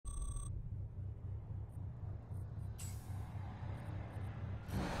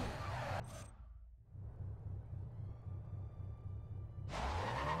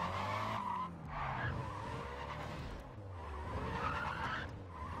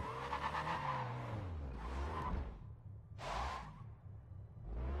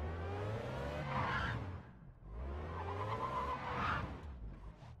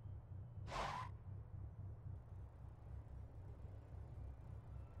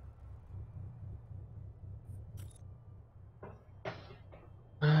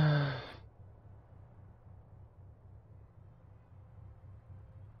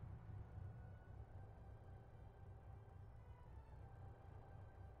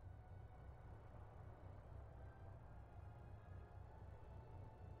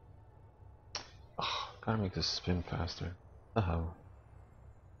Gotta make this spin faster. The hell?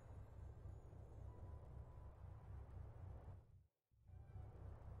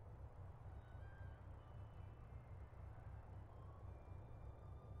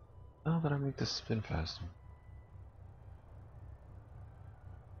 How did I make this spin faster?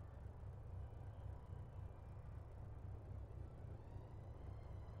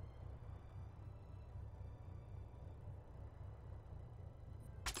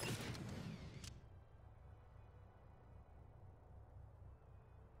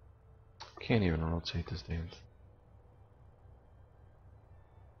 Can't even rotate this damn thing.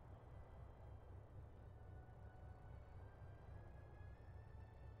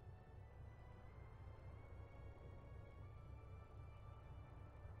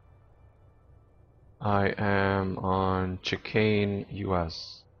 I am on Chicane,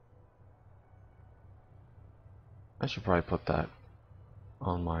 US. I should probably put that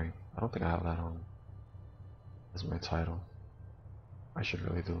on my... I don't think I have that on as my title. I should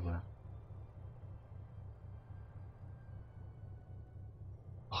really do that.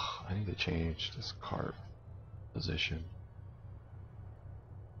 Ugh, I need to change this cart position.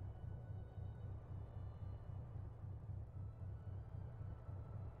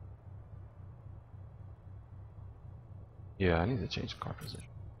 Yeah, I need to change the cart position.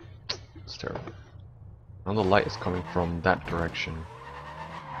 It's terrible. Now the light is coming from that direction.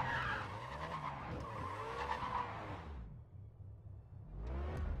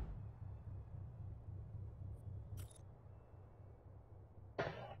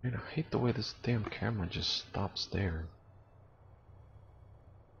 Man, I hate the way this damn camera just stops there.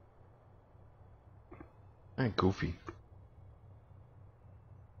 Kinda goofy.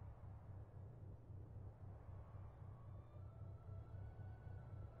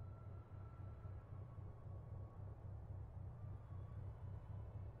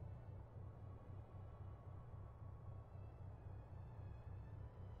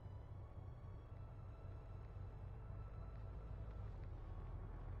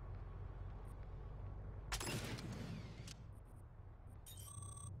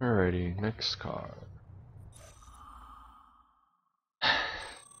 Alrighty, next car.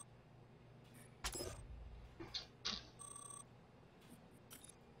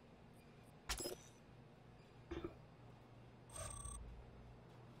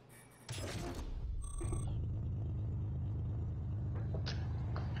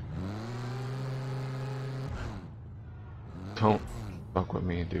 Don't fuck with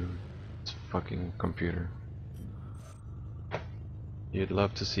me, dude. It's a fucking computer. You'd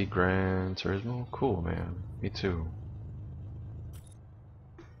love to see Gran Turismo? Cool, man. Me too.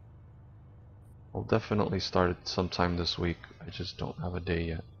 I'll definitely start it sometime this week. I just don't have a day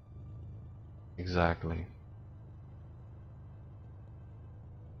yet. Exactly.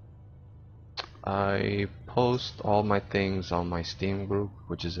 I post all my things on my Steam group,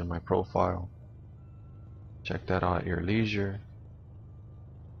 which is in my profile. Check that out at your leisure.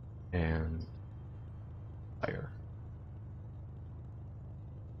 And fire.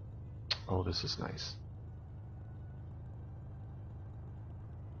 Oh, this is nice.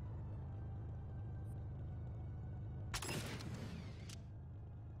 I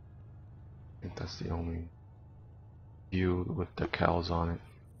think that's the only view with the cows on it.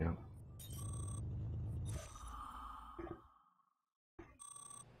 Yeah.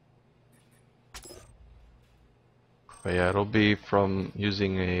 But yeah, it'll be from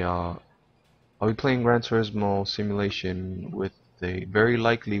using a I'll be playing Gran Turismo simulation with a very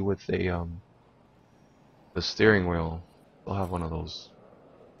likely with a the steering wheel. I'll have one of those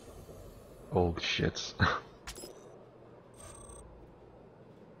old shits.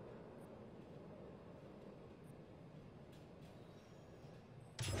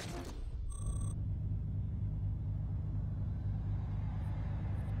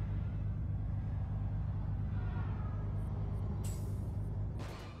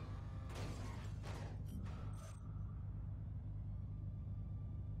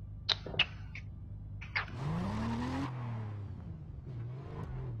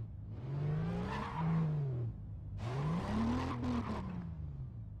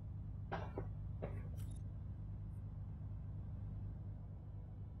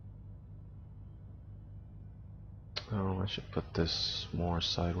 Oh, I should put this more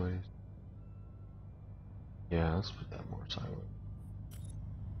sideways. Yeah, let's put that more sideways.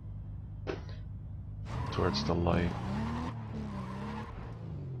 Towards the light.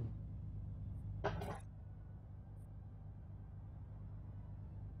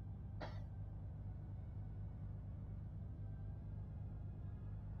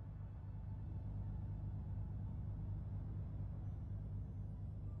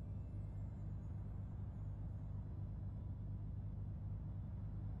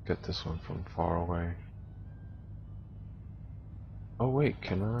 Get this one from far away. Oh wait,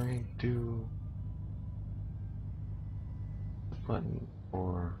 can I do the button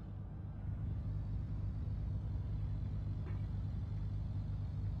for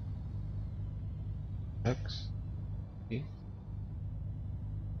X, E,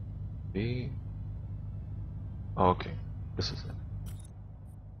 B? Oh, okay, this is it.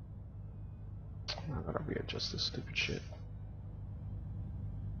 I gotta readjust this stupid shit.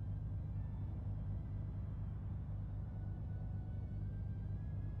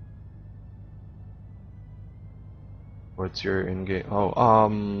 What's your in-game?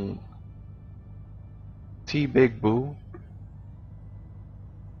 Oh, T Big Boo.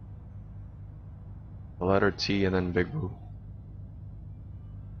 The letter T and then Big Boo.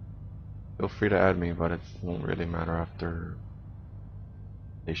 Feel free to add me, but it won't really matter after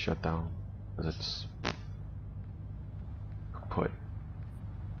they shut down, because it's put.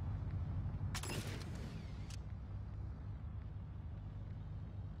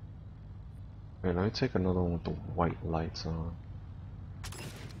 Wait, let me take another one with the white lights on.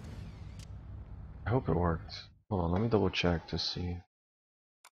 I hope it worked. Hold on, let me double check to see.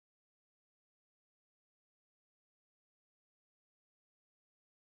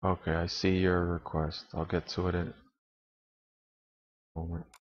 Okay, I see your request. I'll get to it in a moment.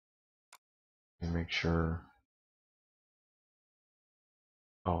 Let me make sure.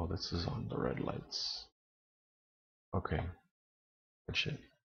 Oh, this is on the red lights. Okay, good shit.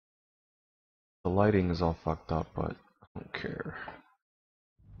 The lighting is all fucked up, but I don't care.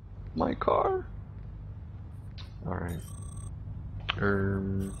 My car? Alright.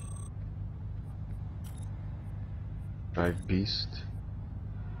 Drive Beast.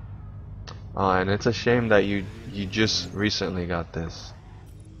 And it's a shame that you just recently got this.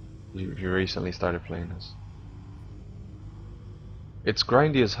 You recently started playing this. It's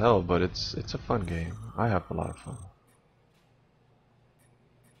grindy as hell, but it's a fun game. I have a lot of fun.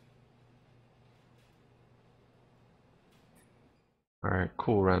 Alright,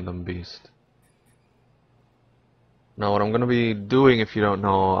 cool, Random Beast. Now what I'm gonna be doing, if you don't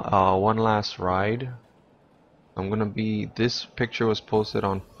know, one last ride. I'm gonna be, this picture was posted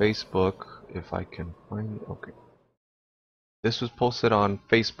on Facebook, if I can find it. Okay. This was posted on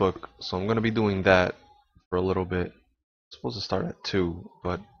Facebook, so I'm gonna be doing that for a little bit. It's supposed to start at 2,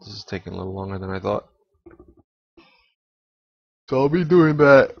 but this is taking a little longer than I thought. So I'll be doing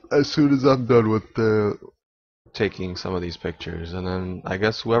that as soon as I'm done with taking some of these pictures, and then I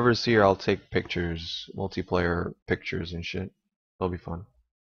guess whoever's here, I'll take pictures, multiplayer pictures and shit. It'll be fun.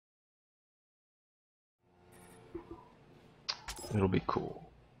 It'll be cool.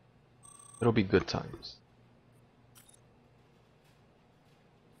 It'll be good times.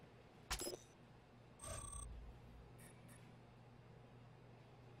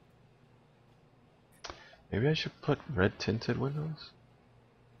 Maybe I should put red tinted windows?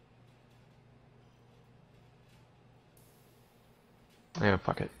 Yeah,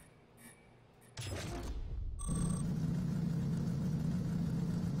 fuck it.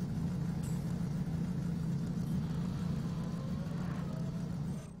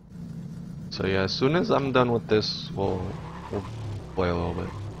 So yeah, as soon as I'm done with this, we'll play a little bit.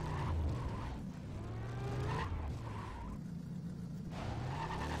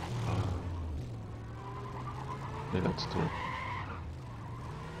 Yeah, let's do it.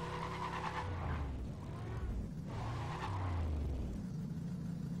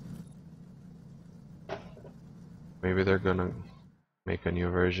 Maybe they're gonna make a new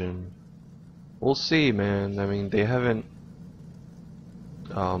version. We'll see, man. I mean, they haven't.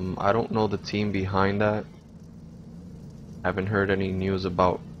 I don't know the team behind that. Haven't heard any news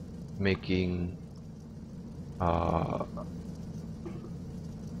about making. I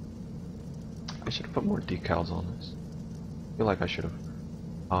should have put more decals on this. I feel like I should have.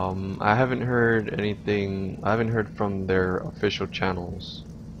 I haven't heard anything. I haven't heard from their official channels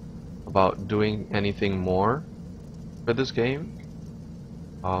about doing anything more for this game.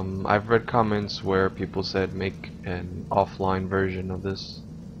 I've read comments where people said make an offline version of this,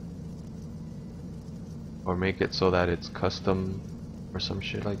 or make it so that it's custom or some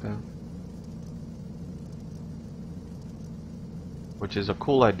shit like that, which is a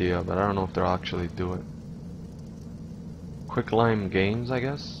cool idea, but I don't know if they'll actually do it. Quicklime Games, I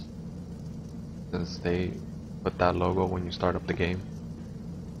guess, since they put that logo when you start up the game.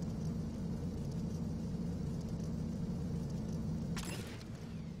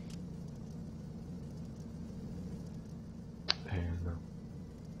 And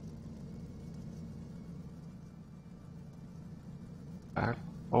back,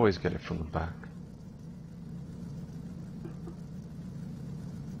 always get it from the back.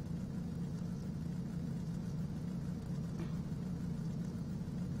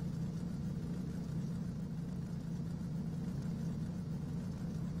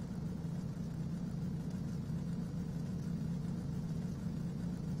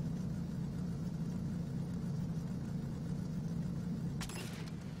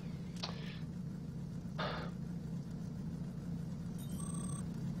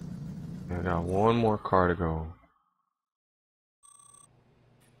 I got one more car to go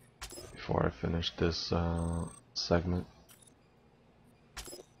before I finish this segment.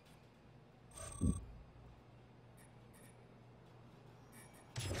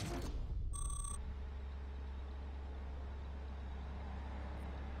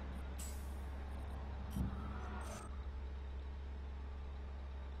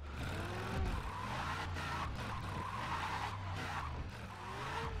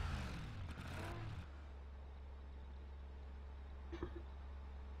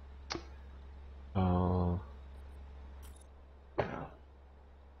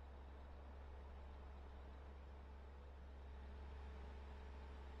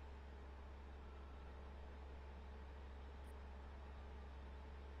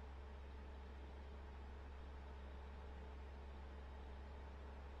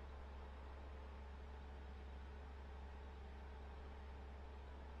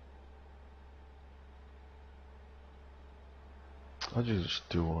 I'll just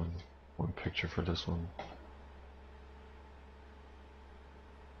do one picture for this one.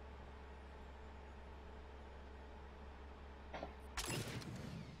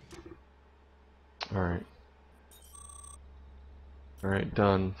 Alright. Alright,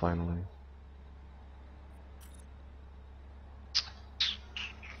 done finally.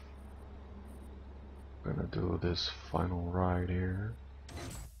 Gonna do this final ride here.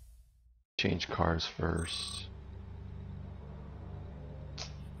 Change cars first.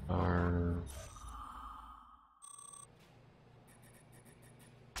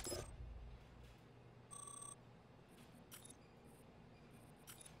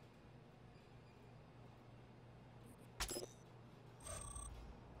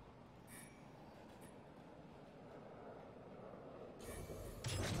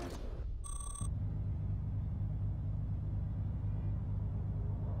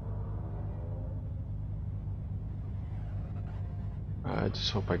 I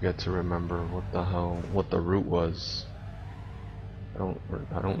just hope I get to remember what the route was. I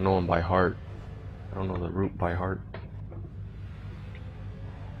don't know them by heart. I don't know the route by heart.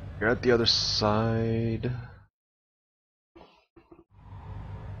 You're at the other side.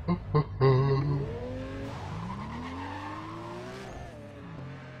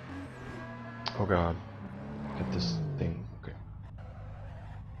 Oh god. Get this thing. Okay.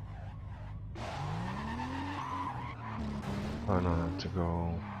 Oh no, I have to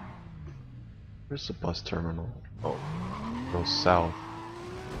go. Where's the bus terminal? Oh, go south.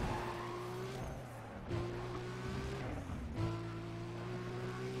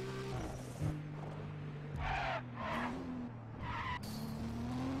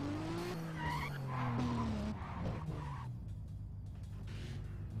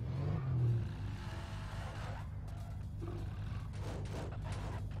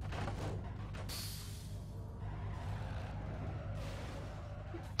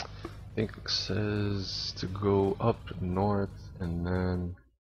 I think it says to go up north and then,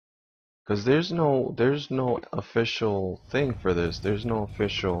 because there's no official thing for this. There's no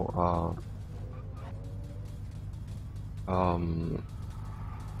official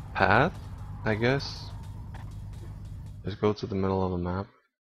path, I guess. Just go to the middle of the map.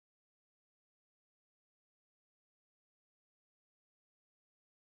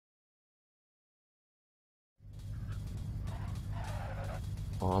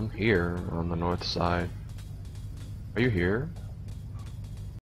 Oh, I'm here on the north side. Are you here?